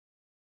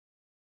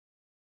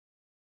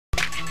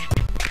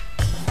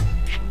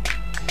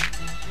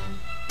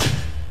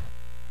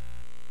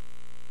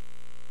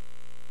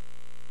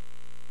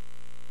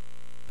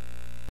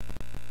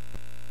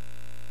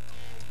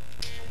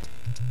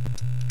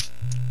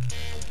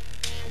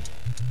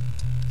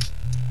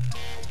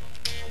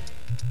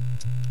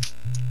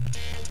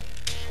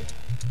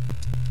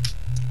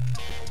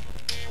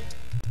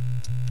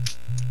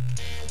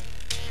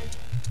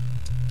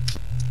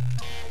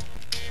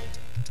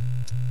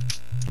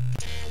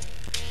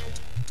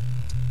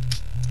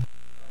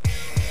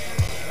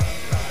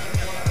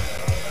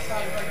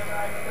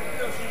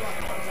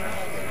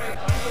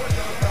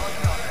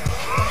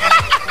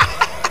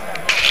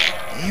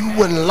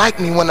like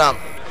me when I'm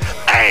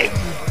angry,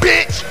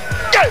 bitch.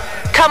 Yeah.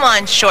 Come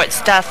on, short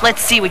stuff.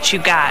 Let's see what you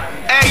got.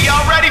 Hey,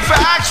 y'all ready for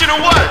action or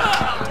what?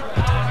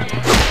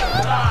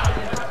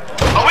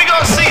 Are we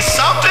gonna see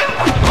something?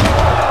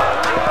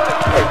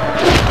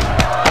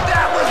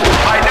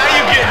 Alright, now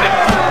you getting it.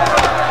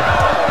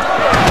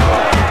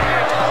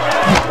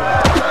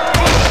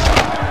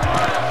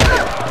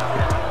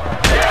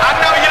 I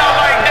know y'all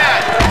like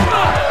that.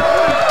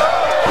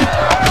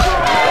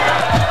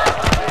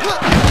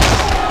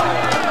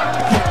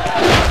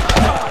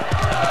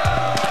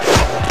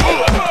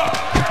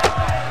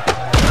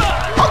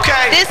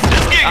 Okay, This let's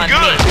is get on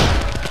good. me.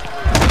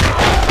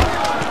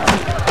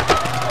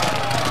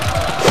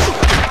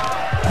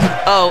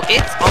 Oh,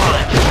 it's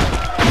on.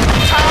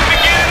 Time to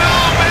get it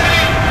on,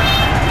 baby.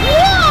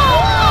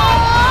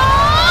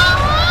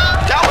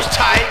 That was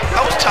tight.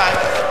 That was tight.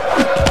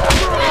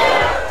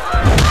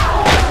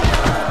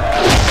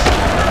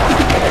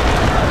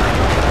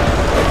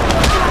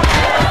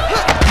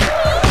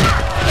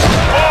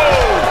 Whoa,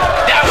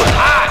 that was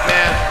hot,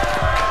 man.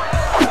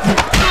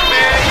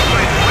 Man, you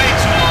waited way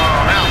too long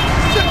on that one.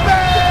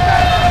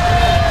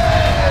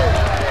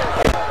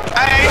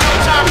 Hey, ain't no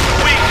time for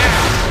weak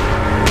now.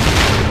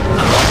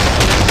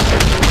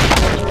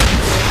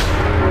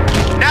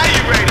 Now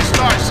you ready to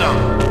start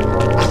something.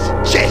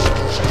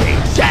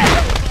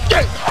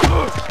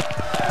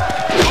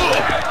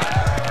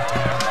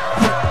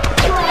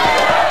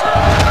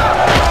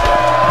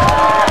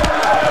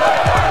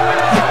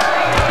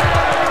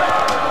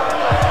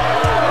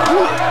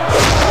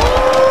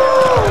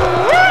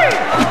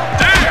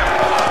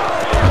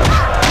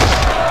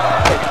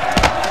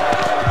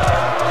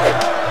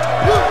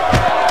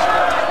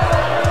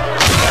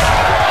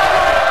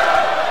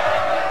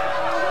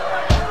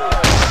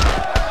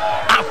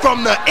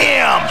 From the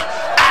M,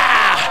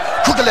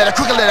 crooked letter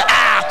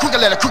I, crooked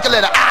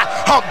letter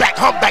I,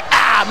 humpback,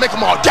 I, make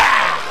them all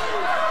die.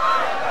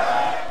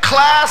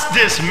 Class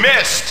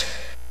dismissed.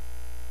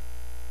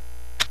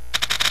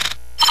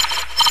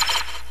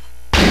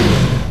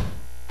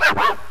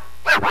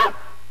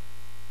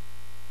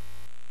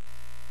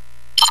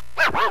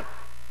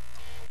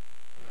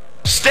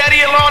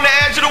 Steady along the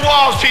edge of the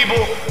walls,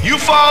 people. You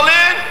fall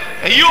in,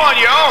 and you on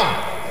your own.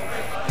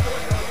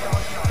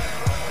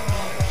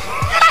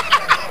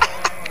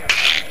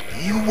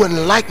 You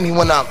wouldn't like me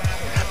when I'm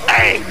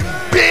angry,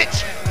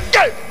 bitch.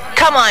 Yeah.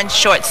 Come on,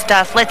 short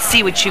stuff. Let's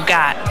see what you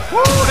got.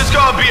 Woo, this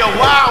gonna be a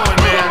wild one,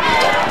 man.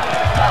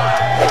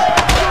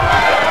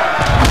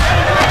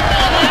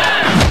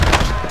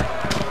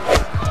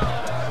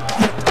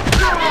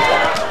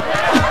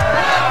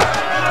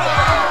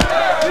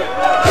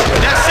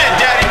 That's it,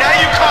 Daddy. Now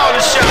you call the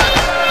shots.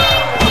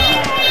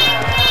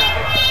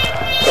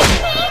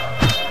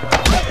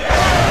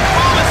 Come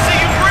on, let's see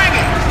you bring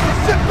it.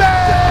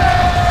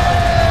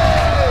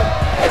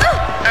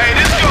 Hey,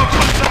 this gonna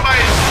put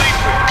somebody to sleep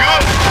for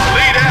good.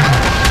 Believe that.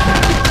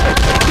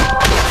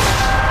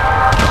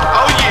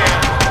 Oh yeah,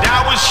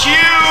 that was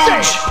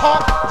huge.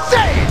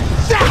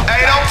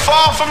 Hey, don't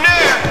fall from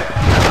there.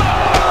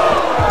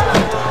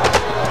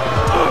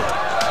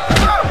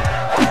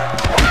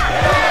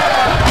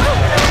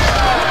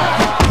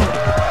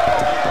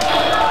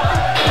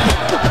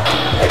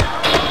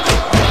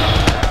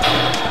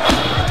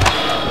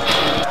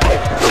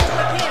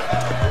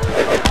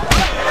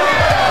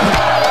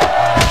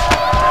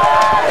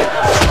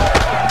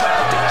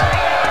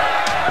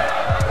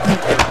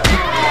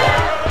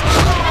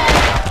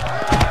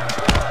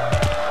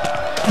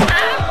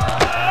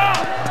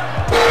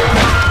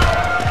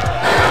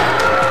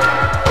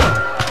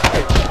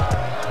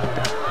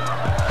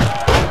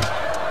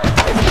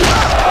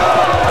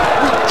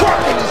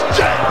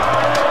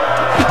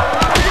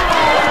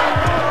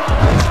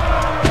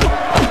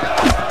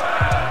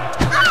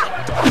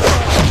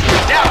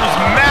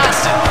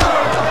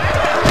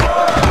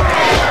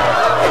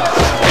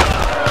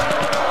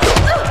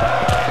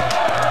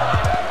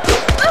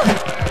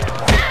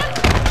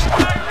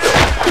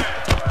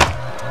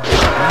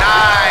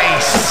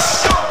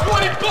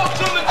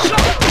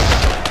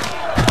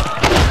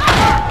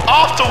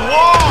 Off the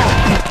wall.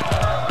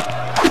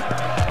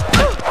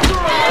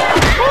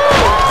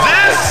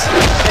 This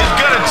is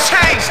gonna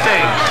change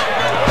things.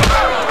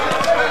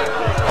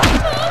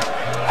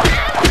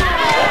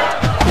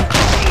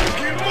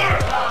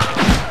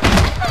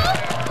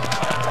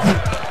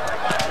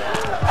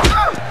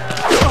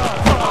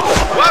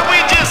 What we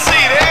just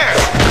see there?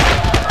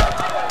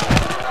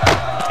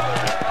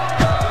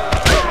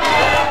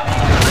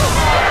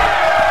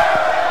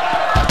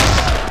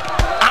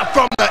 I'm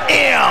from the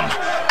M,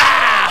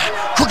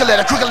 crooked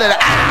letter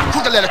I,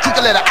 crooked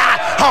letter I,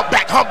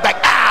 humpback,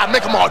 I,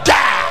 make them all die.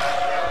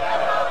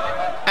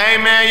 Hey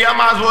man, y'all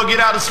might as well get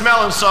out the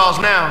smelling salts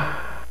now.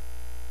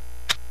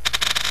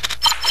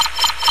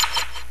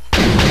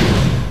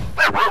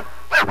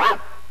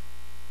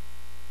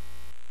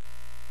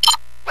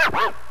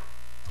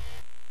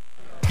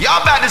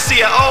 Y'all about to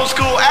see an old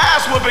school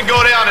ass whooping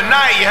go down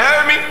tonight, you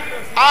heard me?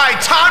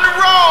 Alright, time to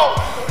roll!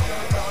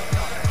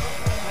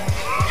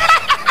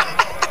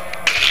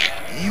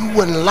 You you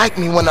wouldn't like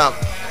me when I'm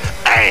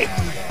angry,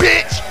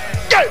 bitch.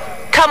 Yeah.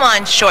 Come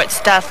on, short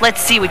stuff.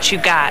 Let's see what you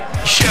got.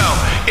 Yo,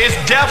 it's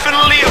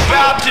definitely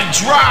about to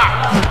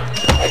drop.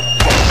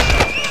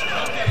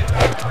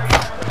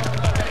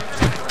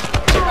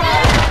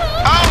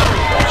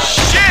 Oh,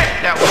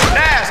 shit, that was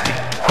nasty.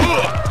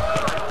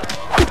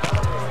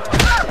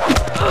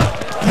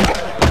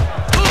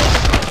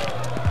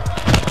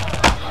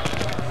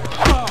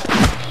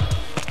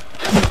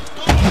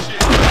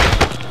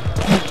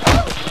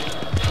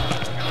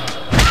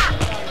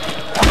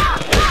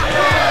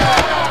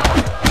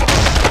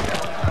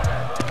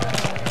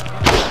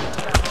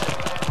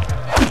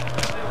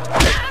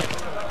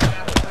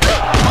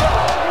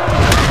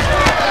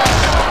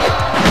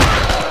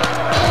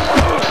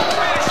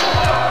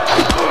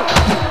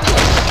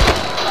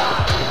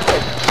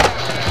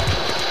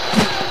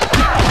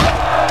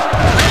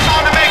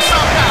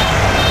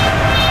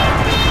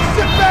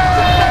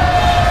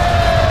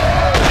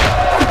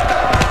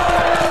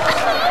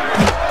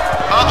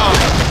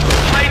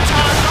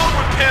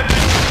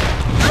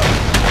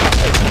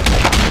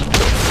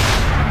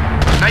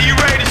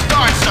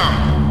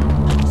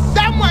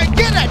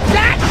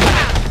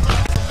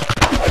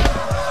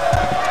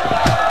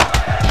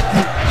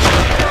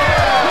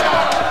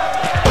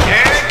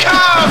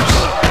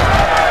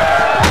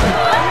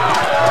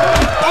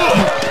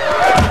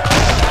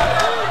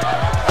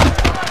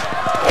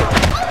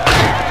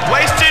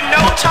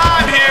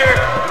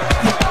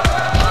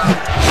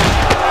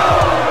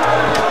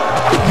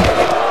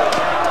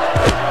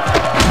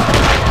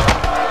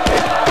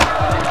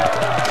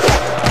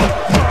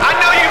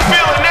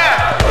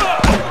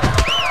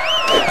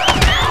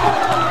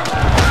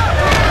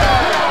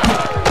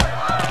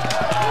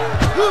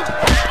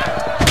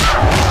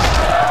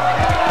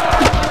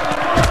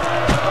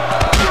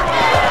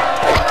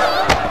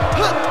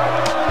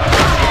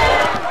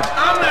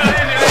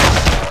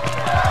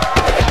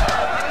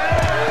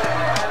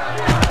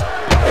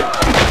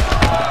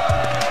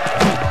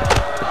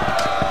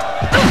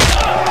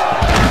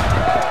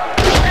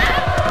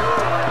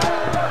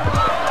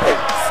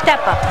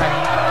 Step up,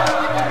 honey.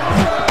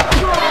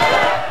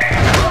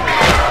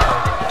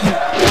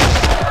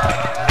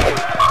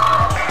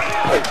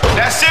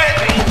 That's it.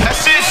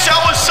 That's it. Show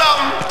us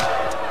something.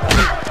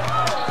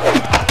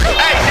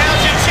 Hey,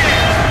 now's your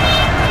chance.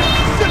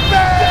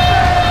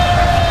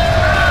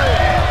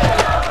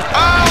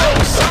 Oh,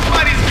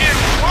 somebody's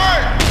getting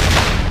hurt.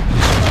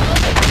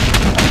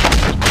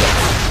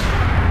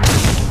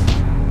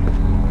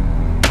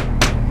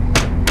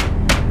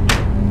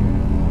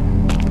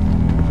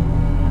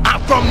 I'm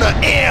from the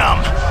M.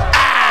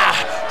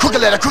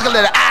 Crooked letter,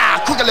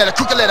 I.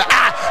 Crooked letter,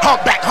 I.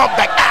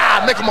 Humpback,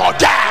 I. Make them all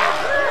die.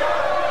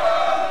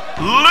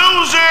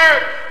 Loser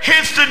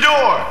hits the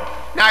door.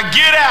 Now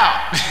get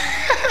out.